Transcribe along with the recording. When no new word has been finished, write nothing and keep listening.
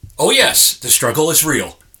Oh yes, the struggle is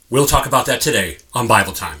real. We'll talk about that today on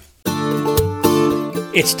Bible Time.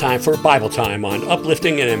 It's time for Bible Time on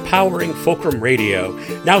uplifting and empowering Fulcrum Radio.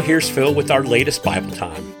 Now here's Phil with our latest Bible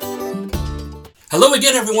Time. Hello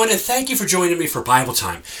again, everyone, and thank you for joining me for Bible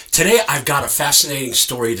Time. Today, I've got a fascinating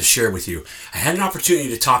story to share with you. I had an opportunity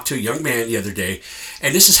to talk to a young man the other day,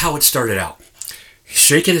 and this is how it started out. He's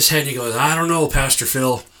shaking his head, and he goes, I don't know, Pastor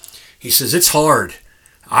Phil. He says, it's hard.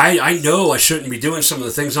 I know I shouldn't be doing some of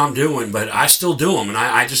the things I'm doing, but I still do them, and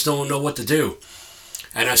I just don't know what to do.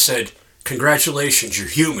 And I said, congratulations, you're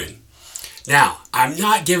human. Now, I'm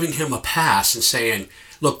not giving him a pass and saying,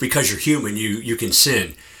 look, because you're human, you can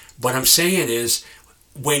sin. What I'm saying is,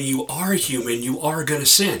 when you are human, you are going to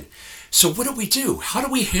sin. So what do? How do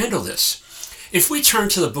we handle this? If we turn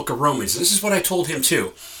to the book of Romans, this is what I told him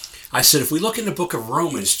too. I said, if we look in the book of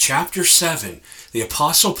Romans, chapter 7, the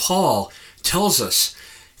Apostle Paul tells us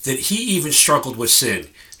that he even struggled with sin.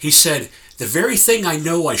 He said, the very thing I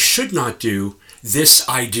know I should not do, this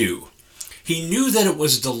I do. He knew that it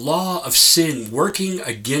was the law of sin working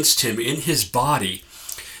against him in his body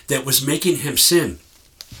that was making him sin.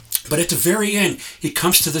 But at the very end, he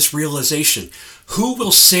comes to this realization, who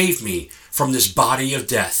will save me from this body of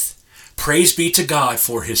death? Praise be to God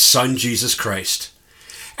for his Son, Jesus Christ.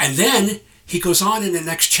 And then he goes on in the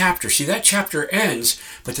next chapter. See, that chapter ends,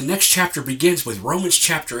 but the next chapter begins with Romans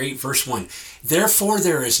chapter 8, verse 1. Therefore,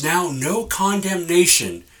 there is now no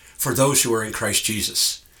condemnation for those who are in Christ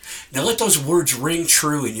Jesus. Now let those words ring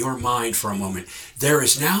true in your mind for a moment. There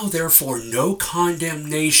is now, therefore, no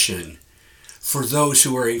condemnation for those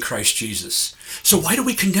who are in Christ Jesus. So why do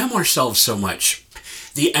we condemn ourselves so much?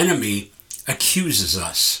 The enemy accuses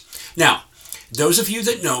us. Now, those of you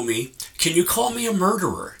that know me, can you call me a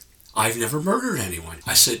murderer? I've never murdered anyone.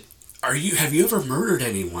 I said, have you ever murdered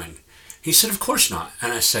anyone? He said, of course not.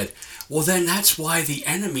 And I said, well, then that's why the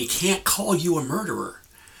enemy can't call you a murderer.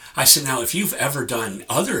 I said, now, if you've ever done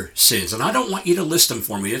other sins, and I don't want you to list them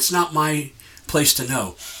for me, it's not my place to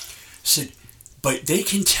know. I said, but they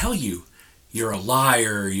can tell you, you're a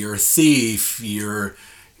liar, you're a thief, you're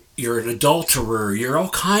an adulterer, you're all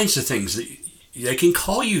kinds of things. They can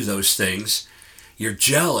call you those things. You're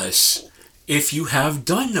jealous if you have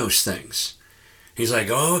done those things. He's like,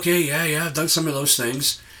 oh, okay, yeah, I've done some of those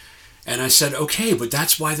things. And I said, okay, but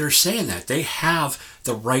that's why they're saying that. They have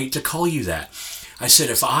the right to call you that. I said,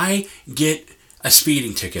 if I get a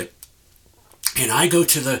speeding ticket and I go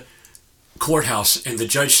to the courthouse and the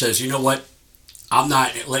judge says, you know what? I'm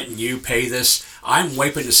not letting you pay this. I'm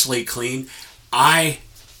wiping the slate clean.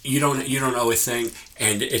 You don't owe a thing,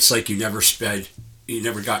 and it's like you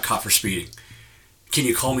never got caught for speeding. Can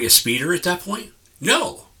you call me a speeder at that point?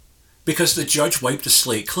 No, because the judge wiped the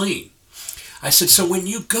slate clean. I said, so when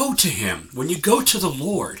you go to him, when you go to the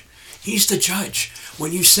Lord, he's the judge.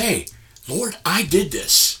 When you say, Lord, I did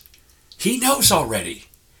this, he knows already,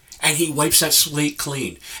 and he wipes that slate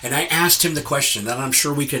clean. And I asked him the question that I'm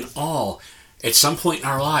sure we can all, at some point in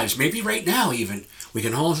our lives, maybe right now even, we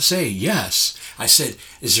can all say yes. I said,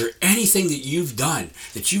 is there anything that you've done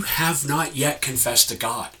that you have not yet confessed to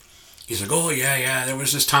God? He's like, oh, yeah, there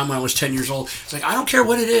was this time when I was 10 years old. It's like, I don't care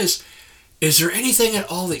what it is. Is there anything at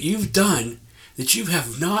all that you've done that you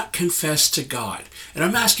have not confessed to God? And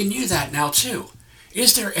I'm asking you that now too.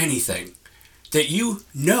 Is there anything that you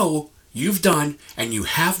know you've done and you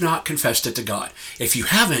have not confessed it to God? If you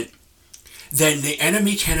haven't, then the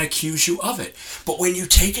enemy can accuse you of it. But when you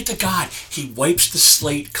take it to God, he wipes the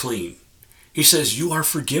slate clean. He says, you are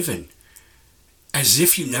forgiven as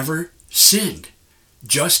if you never sinned,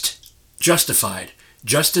 justified,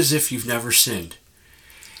 just as if you've never sinned.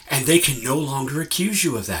 And they can no longer accuse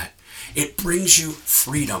you of that. It brings you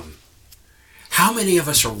freedom. How many of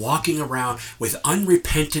us are walking around with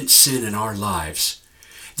unrepentant sin in our lives?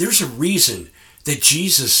 There's a reason that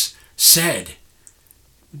Jesus said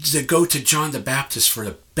to go to John the Baptist for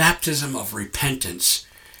the baptism of repentance.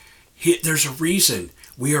 There's a reason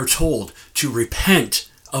we are told to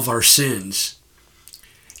repent of our sins.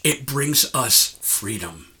 It brings us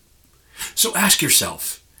freedom. So ask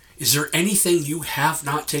yourself, is there anything you have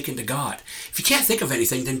not taken to God? If you can't think of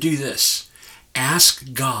anything, then do this.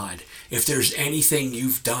 Ask God if there's anything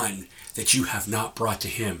you've done that you have not brought to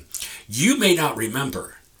him. You may not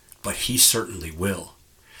remember, but he certainly will.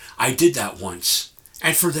 I did that once.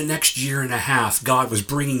 And for the next year and a half, God was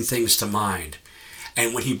bringing things to mind.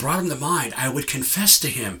 And when he brought them to mind, I would confess to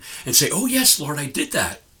him and say, oh yes, Lord, I did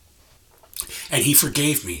that. And he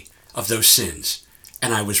forgave me of those sins.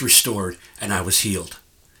 And I was restored and I was healed.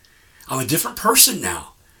 I'm a different person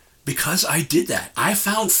now because I did that. I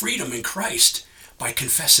found freedom in Christ by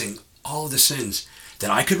confessing all of the sins that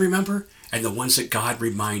I could remember and the ones that God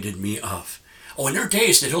reminded me of. Oh, and there are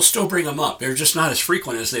days that he'll still bring them up. They're just not as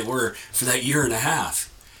frequent as they were for that year and a half.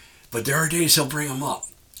 But there are days he'll bring them up,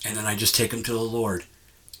 and then I just take them to the Lord,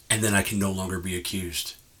 and then I can no longer be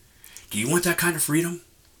accused. Do you want that kind of freedom?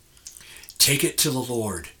 Take it to the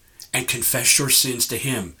Lord and confess your sins to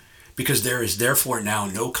him, because there is therefore now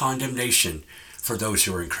no condemnation for those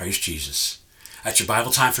who are in Christ Jesus. That's your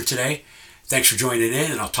Bible time for today. Thanks for joining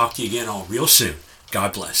in, and I'll talk to you again all real soon.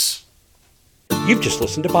 God bless. You've just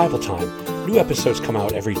listened to Bible Time. New episodes come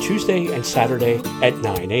out every Tuesday and Saturday at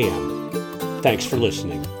 9 a.m. Thanks for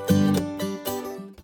listening.